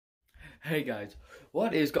Hey guys,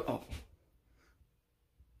 what is oh,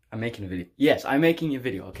 I'm making a video. Yes, I'm making a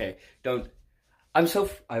video. Okay, don't. I'm so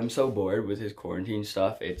bored with his quarantine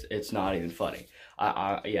stuff. It's not even funny.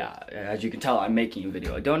 Yeah, as you can tell, I'm making a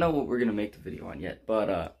video. I don't know what we're gonna make the video on yet,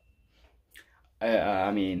 but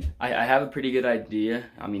I mean, I have a pretty good idea.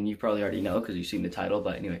 I mean, you probably already know because you've seen the title.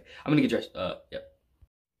 But anyway, I'm gonna get dressed. Yep.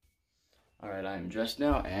 All right, I'm dressed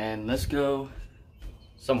now, and let's go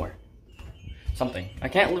somewhere. Something. I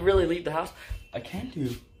can't really leave the house. I can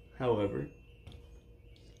do, however,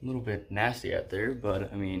 a little bit nasty out there, but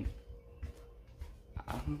I mean,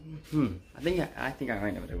 I think I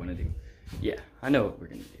might know what I want to do. Yeah, I know what we're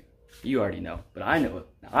gonna do. You already know, but I know it.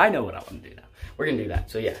 I know what I want to do now. We're gonna do that.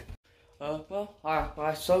 So yeah. Well,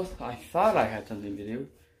 I thought I had something to do,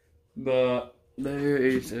 but there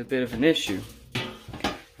is a bit of an issue.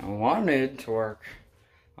 I wanted to work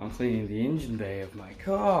on cleaning the engine bay of my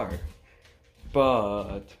car,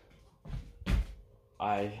 but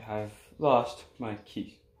I have lost my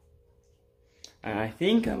keys. And I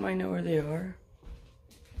think I might know where they are,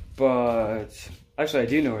 but actually I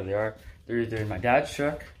do know where they are. They're either in my dad's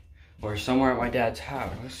truck or somewhere at my dad's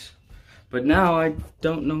house. But now I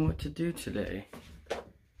don't know what to do today.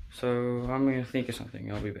 So I'm gonna think of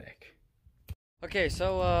something. I'll be back. Okay,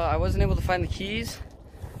 so I wasn't able to find the keys,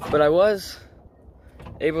 but I was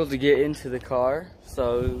able to get into the car.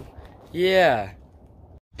 So yeah.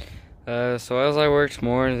 So as I worked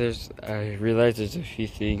more, I realized there's a few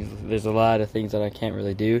things. There's a lot of things that I can't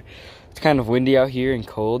really do. It's kind of windy out here and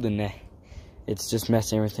cold, and it's just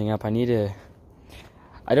messing everything up. I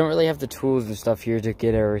don't really have the tools and stuff here to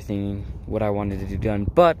get everything what I wanted to do done,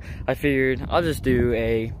 but I figured I'll just do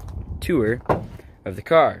a tour of the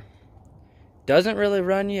car. Doesn't really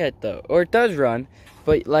run yet though, or it does run,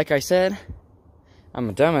 but like I said, I'm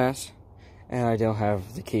a dumbass and I don't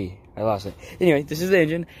have the key. I lost it. Anyway, this is the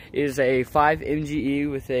engine. It is a 5 MGE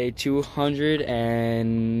with a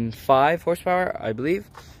 205 horsepower, I believe.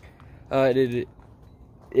 It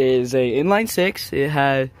is a inline 6. It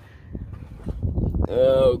had,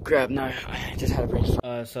 oh crap, no, I just had a brain.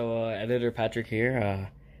 So editor Patrick here,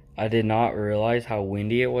 I did not realize how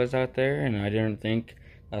windy it was out there, and I didn't think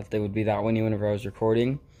that they would be that windy whenever I was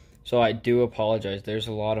recording. So I do apologize. There's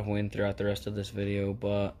a lot of wind throughout the rest of this video,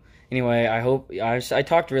 but anyway, I hope I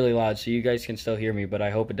talked really loud so you guys can still hear me, but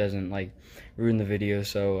I hope it doesn't like ruin the video,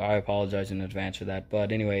 so I apologize in advance for that.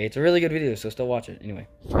 But anyway, it's a really good video, so still watch it. Anyway,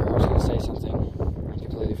 I was gonna say something. I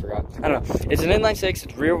completely forgot. I don't know. It's an inline 6.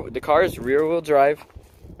 It's the car is rear wheel drive.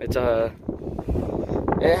 It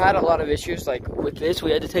had a lot of issues. Like with this,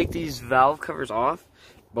 we had to take these valve covers off,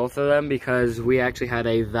 both of them, because we actually had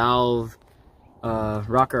a valve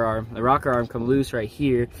rocker arm. The rocker arm come loose right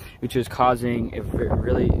here, which was causing a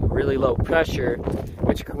really low pressure,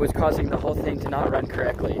 which was causing the whole thing to not run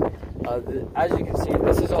correctly. As you can see,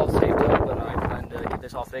 this is all taped up, but I'm trying to get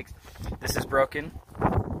this all fixed. This is broken.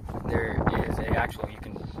 There is a actual,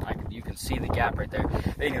 you can see the gap right there.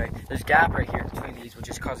 But anyway, there's a gap right here between these, which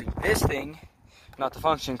is causing this thing not to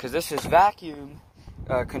function, because this is vacuum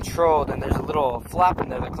controlled, and there's a little flap in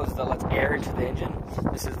there that closes that lets air into the engine.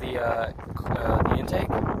 This is the intake,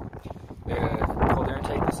 cold air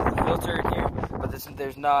intake. This is the filter in here, but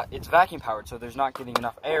it's vacuum powered, so there's not getting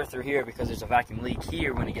enough air through here because there's a vacuum leak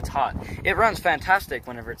here when it gets hot. It runs fantastic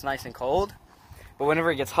whenever it's nice and cold, but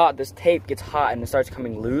whenever it gets hot, this tape gets hot and it starts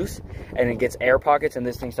coming loose, and it gets air pockets, and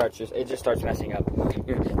this thing just starts messing up.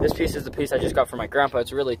 This piece is the piece I just got from my grandpa.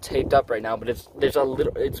 It's really taped up right now, but it's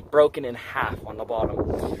broken in half on the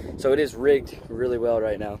bottom, so it is rigged really well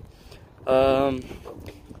right now.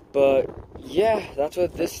 But yeah, that's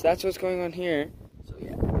what's going on here. So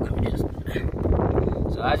yeah,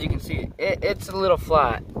 so as you can see, it's a little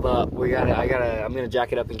flat, but I'm gonna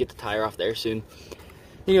jack it up and get the tire off there soon.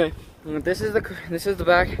 Anyway, this is the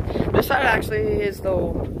back. This side actually is the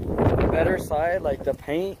better side. Like the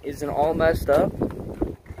paint isn't all messed up.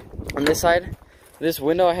 On this side, this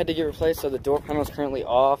window I had to get replaced, so the door panel is currently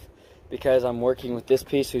off because I'm working with this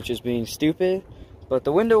piece, which is being stupid. But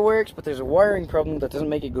the window works, but there's a wiring problem that doesn't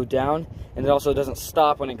make it go down, and it also doesn't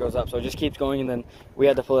stop when it goes up, so it just keeps going, and then we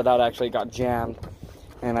had to pull it out. Actually, it got jammed,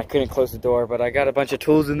 and I couldn't close the door, but I got a bunch of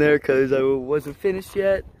tools in there because I wasn't finished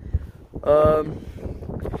yet.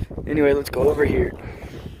 Anyway, let's go over here.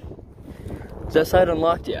 Is that side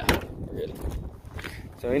unlocked? Yeah. Good.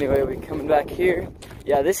 So anyway, we're coming back here.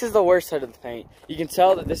 Yeah, this is the worst side of the paint. You can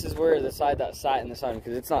tell that this is where the side that sat in the sun,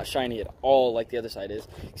 because it's not shiny at all like the other side is,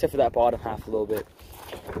 except for that bottom half a little bit.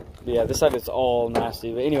 But yeah, this side is all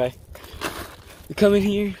nasty. But anyway, we come in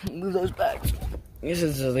here, move those back. This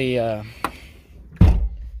is the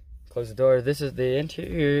close the door. This is the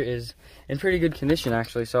interior is in pretty good condition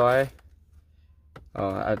actually. So I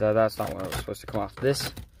That's not what was supposed to come off.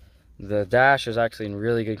 The dash is actually in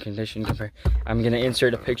really good condition. I'm gonna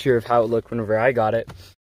insert a picture of how it looked whenever I got it.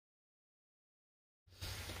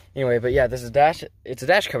 Anyway, but yeah, this is dash. It's a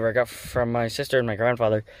dash cover I got from my sister and my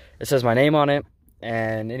grandfather. It says my name on it.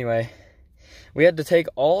 And anyway, we had to take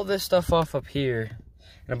all this stuff off up here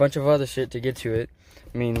and a bunch of other shit to get to it.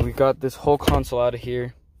 I mean, we got this whole console out of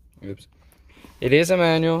here. Oops. It is a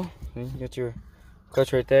manual. You got your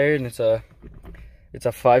clutch right there, and it's a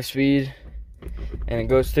 5-speed, and it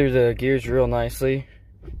goes through the gears real nicely.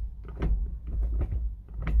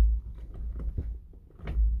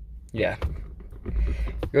 Yeah.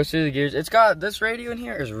 Goes through the gears. It's got, this radio in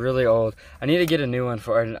here is really old. I need to get a new one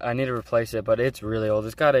for it. I need to replace it, but it's really old.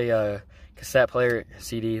 It's got a cassette player,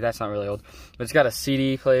 CD. That's not really old, but it's got a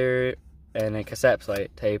CD player and a cassette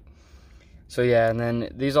tape. So yeah, and then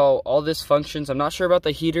these all this functions. I'm not sure about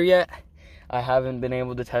the heater yet. I haven't been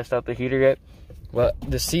able to test out the heater yet. But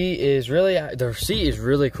the seat is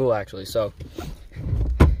really cool actually. So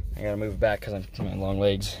I gotta move it back because I'm my long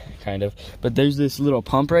legs, kind of. But there's this little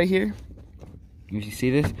pump right here. You see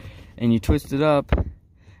this, and you twist it up,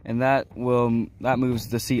 and that moves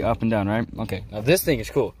the seat up and down, right? Okay. Now this thing is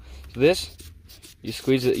cool. So this, you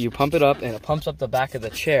squeeze it, you pump it up, and it pumps up the back of the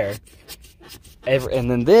chair.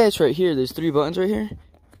 And then this right here, there's 3 buttons right here,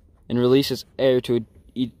 and releases air to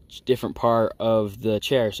each different part of the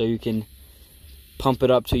chair, so you can pump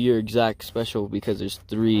it up to your exact special, because there's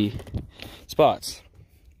 3 spots.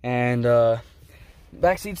 And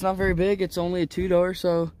back seat's not very big. It's only a 2-door,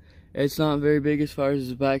 so it's not very big as far as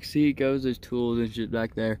the back seat goes. There's tools and shit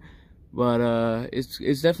back there, but it's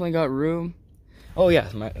definitely got room. Oh yeah,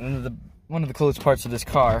 one of the coolest parts of this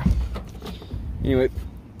car. Anyway,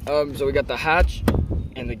 so we got the hatch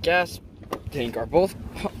and the gas tank are both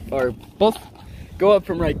go up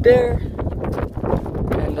from right there,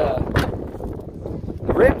 and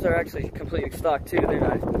the rims are actually completely stock too. They're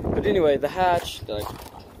nice. But anyway, the hatch, I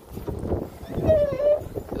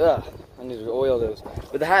need to oil those.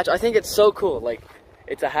 But the hatch, I think it's so cool. Like,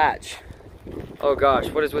 it's a hatch. Oh gosh,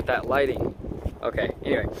 what is with that lighting? Okay,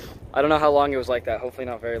 anyway, I don't know how long it was like that. Hopefully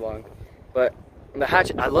not very long. But the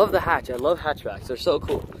hatch, I love the hatch. I love hatchbacks. They're so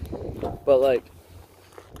cool. But like,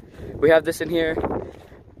 we have this in here.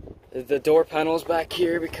 The door panel's back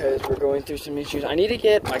here because we're going through some issues. I need to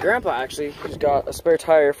get, my grandpa actually, who's got a spare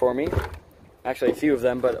tire for me. Actually, a few of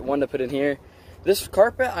them, but one to put in here. This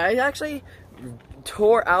carpet, I actually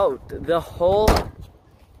tore out the whole,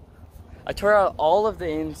 I tore out all of the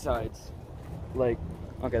insides. Like,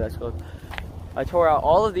 okay, that's close. I tore out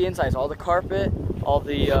all of the insides, all the carpet, all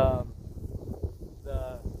I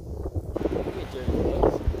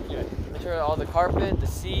tore out all the carpet, the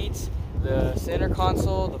seats, the center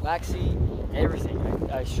console, the back seat, everything.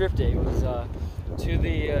 I stripped it. It was to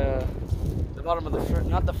the bottom of the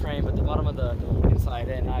not the frame, but the bottom of the inside,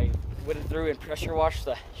 and I went through and pressure washed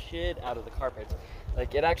the shit out of the carpet.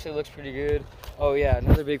 Like, it actually looks pretty good. Oh yeah,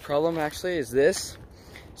 another big problem actually is this.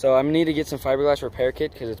 So I need to get some fiberglass repair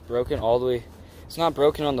kit because it's broken all the way. It's not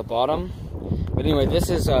broken on the bottom, but anyway, this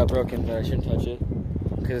is broken, but I shouldn't touch it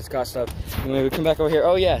because it's got stuff. Anyway, we come back over here.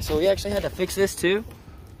 Oh yeah, so we actually had to fix this too.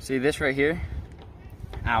 See this right here?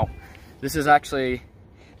 Ow. This is actually,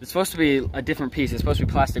 it's supposed to be a different piece. It's supposed to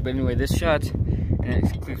be plastic, but anyway, this shuts and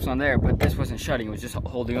it clips on there, but this wasn't shutting. It was just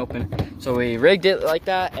holding open. So we rigged it like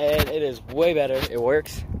that, and it is way better. It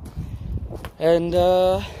works. And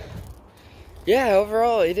yeah,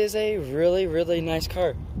 overall, it is a really, really nice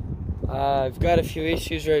car. I've got a few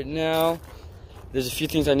issues right now. There's a few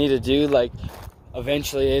things I need to do, like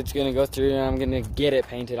eventually it's gonna go through and I'm gonna get it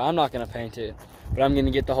painted. I'm not gonna paint it, but I'm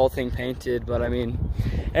gonna get the whole thing painted. But I mean,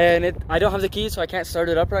 and I don't have the keys, so I can't start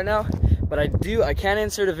it up right now, but I can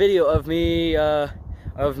insert a video of me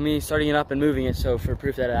starting it up and moving it, so for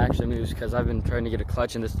proof that it actually moves, because I've been trying to get a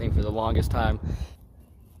clutch in this thing for the longest time.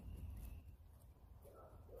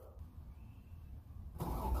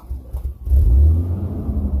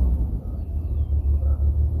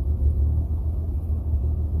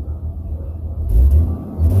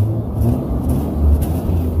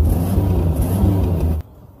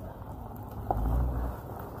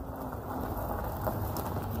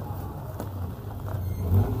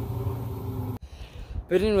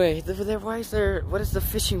 But anyway, what is the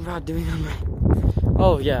fishing rod doing on my,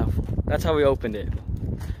 oh yeah, that's how we opened it.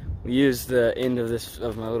 We used the end of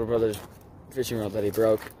my little brother's fishing rod that he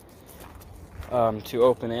broke to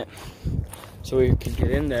open it, so we could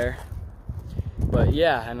get in there. But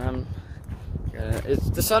yeah, and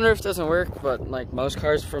the sunroof doesn't work, but like most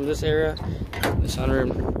cars from this era, the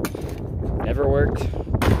sunroof never worked,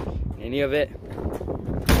 any of it.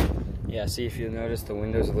 Yeah, see if you notice the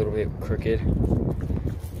window's a little bit crooked.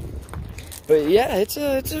 But yeah, it's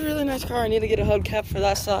a really nice car. I need to get a hubcap for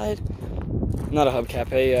that side. Not a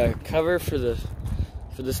hubcap, a cover for the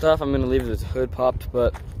stuff. I'm gonna leave the hood popped,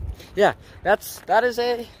 but yeah, that's a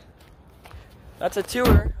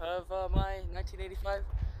tour of my 1985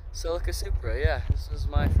 Celica Supra. Yeah, this is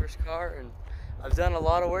my first car, and I've done a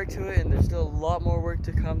lot of work to it, and there's still a lot more work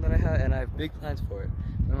to come that I have, and I have big plans for it.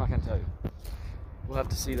 I'm not gonna tell you. We'll have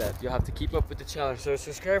to see that. You'll have to keep up with the challenge. So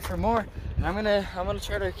subscribe for more, and I'm gonna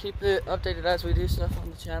try to keep it updated as we do stuff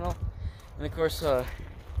on the channel. And of course, I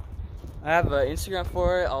have an Instagram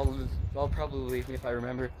for it. I'll probably leave, if I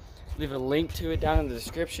remember, leave a link to it down in the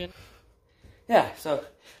description. Yeah, so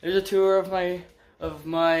there's a tour of my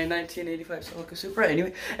 1985 Celica Supra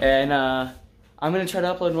anyway, and I'm gonna try to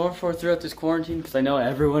upload more throughout this quarantine, because I know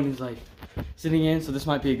everyone is like sitting in, so this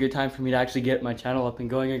might be a good time for me to actually get my channel up and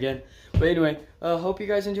going again. But anyway, hope you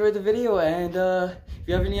guys enjoyed the video, and if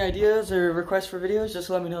you have any ideas or requests for videos, just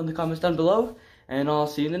let me know in the comments down below, and I'll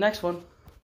see you in the next one.